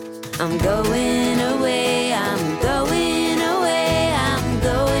I'm going away, I'm going away, I'm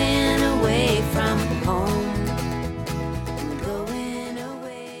going away from home. I'm going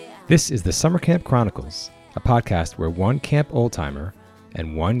away. This is the Summer Camp Chronicles, a podcast where one camp old-timer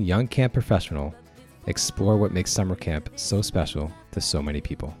and one young camp professional explore what makes summer camp so special to so many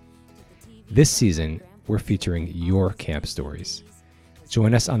people. This season, we're featuring your camp stories.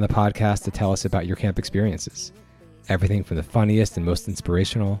 Join us on the podcast to tell us about your camp experiences. Everything from the funniest and most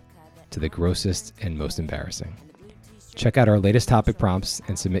inspirational to the grossest and most embarrassing. Check out our latest topic prompts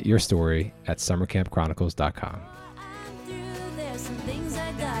and submit your story at summercampchronicles.com. There's some things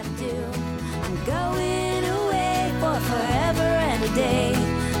I gotta do. I'm going away for forever and a day.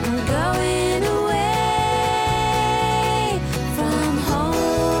 I'm going away from home.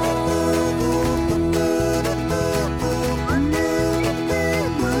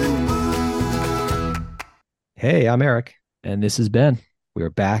 Hey, I'm Eric. And this is Ben. We are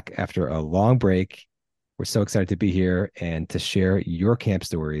back after a long break. We're so excited to be here and to share your camp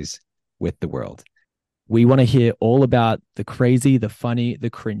stories with the world. We want to hear all about the crazy, the funny, the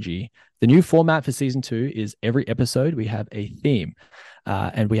cringy. The new format for season 2 is every episode we have a theme,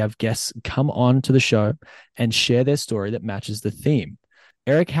 and we have guests come on to the show and share their story that matches the theme.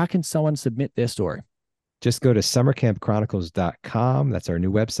 Eric, how can someone submit their story? Just go to summercampchronicles.com. That's our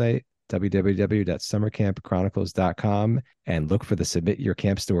new website, www.summercampchronicles.com, and look for the Submit Your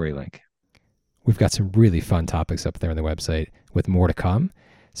Camp Story link. We've got some really fun topics up there on the website with more to come.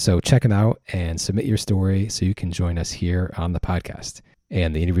 So check them out and submit your story so you can join us here on the podcast.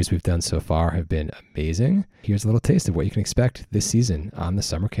 And the interviews we've done so far have been amazing. Here's a little taste of what you can expect this season on the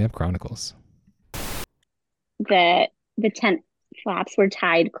Summer Camp Chronicles. The tent flaps were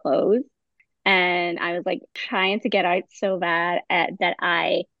tied closed, and I was like trying to get out so bad that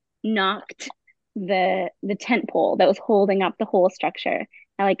I knocked the tent pole that was holding up the whole structure.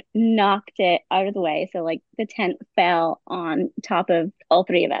 I knocked it out of the way, so the tent fell on top of all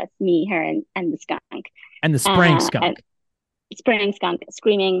three of us, me, her, and the skunk. And the spraying skunk. Spraying skunk,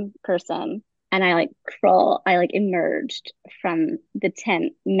 screaming person. And I emerged from the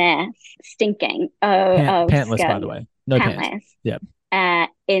tent mess, stinking of pantless, skunk. by the way. No pantless. pants. Yep.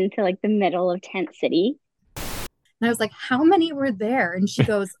 Into the middle of Tent City. And I was like, how many were there? And she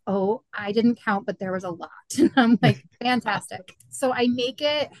goes, oh, I didn't count, but there was a lot. And I'm like, fantastic. So I make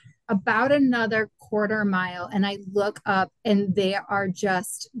it about another quarter mile and I look up and they are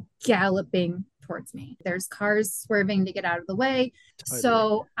just galloping towards me. There's cars swerving to get out of the way. Totally.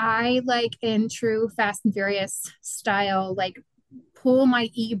 So I, in true Fast and Furious style, pull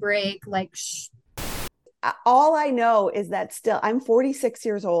my e-brake, all I know is that I'm 46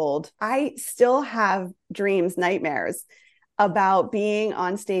 years old. I still have dreams, nightmares about being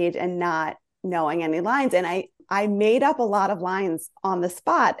on stage and not knowing any lines. And I made up a lot of lines on the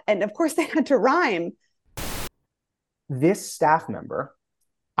spot. And of course they had to rhyme. This staff member,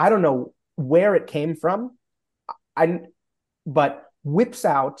 I don't know where it came from, but whips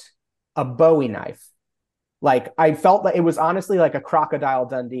out a Bowie knife. I felt like it was honestly like a Crocodile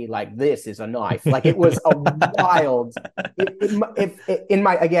Dundee. This is a knife. It was a wild. In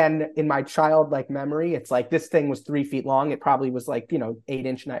my childlike memory, it's this thing was 3 feet long. It probably was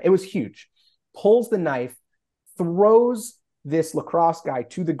 8-inch knife. It was huge. Pulls the knife, throws this lacrosse guy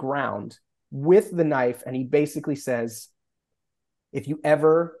to the ground with the knife, and he basically says, "If you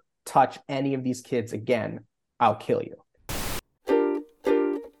ever touch any of these kids again, I'll kill you."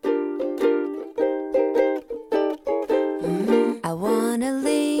 I wanna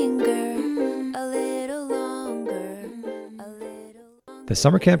linger a little longer, The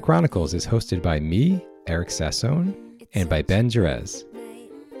Summer Camp Chronicles is hosted by me, Eric Sassone, and by Ben Jerez.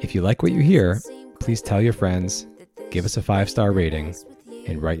 If you like what you hear, please tell your friends, give us a 5-star rating,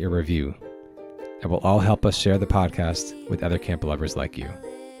 and write your review. It will all help us share the podcast with other camp lovers like you.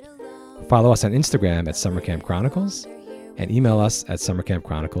 Follow us on Instagram at Summer Camp Chronicles and email us at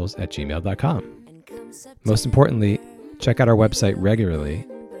summercampchronicles@gmail.com. Most importantly, check out our website regularly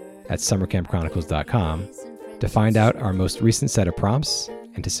at summercampchronicles.com to find out our most recent set of prompts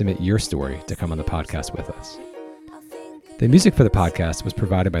and to submit your story to come on the podcast with us. The music for the podcast was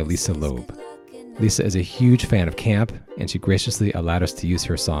provided by Lisa Loeb. Lisa is a huge fan of camp, and she graciously allowed us to use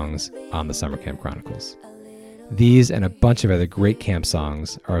her songs on the Summer Camp Chronicles. These and a bunch of other great camp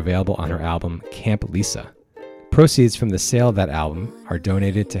songs are available on her album, Camp Lisa. Proceeds from the sale of that album are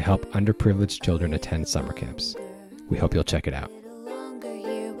donated to help underprivileged children attend summer camps. We hope you'll check it out.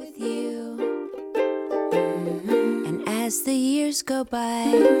 And as the years go by,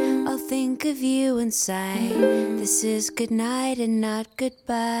 I'll think of you and sigh. This is good night and not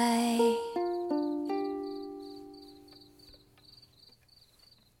goodbye.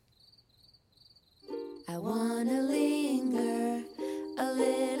 I wanna linger a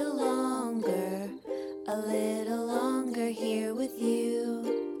little longer here with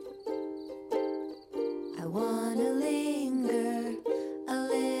you. I wanna linger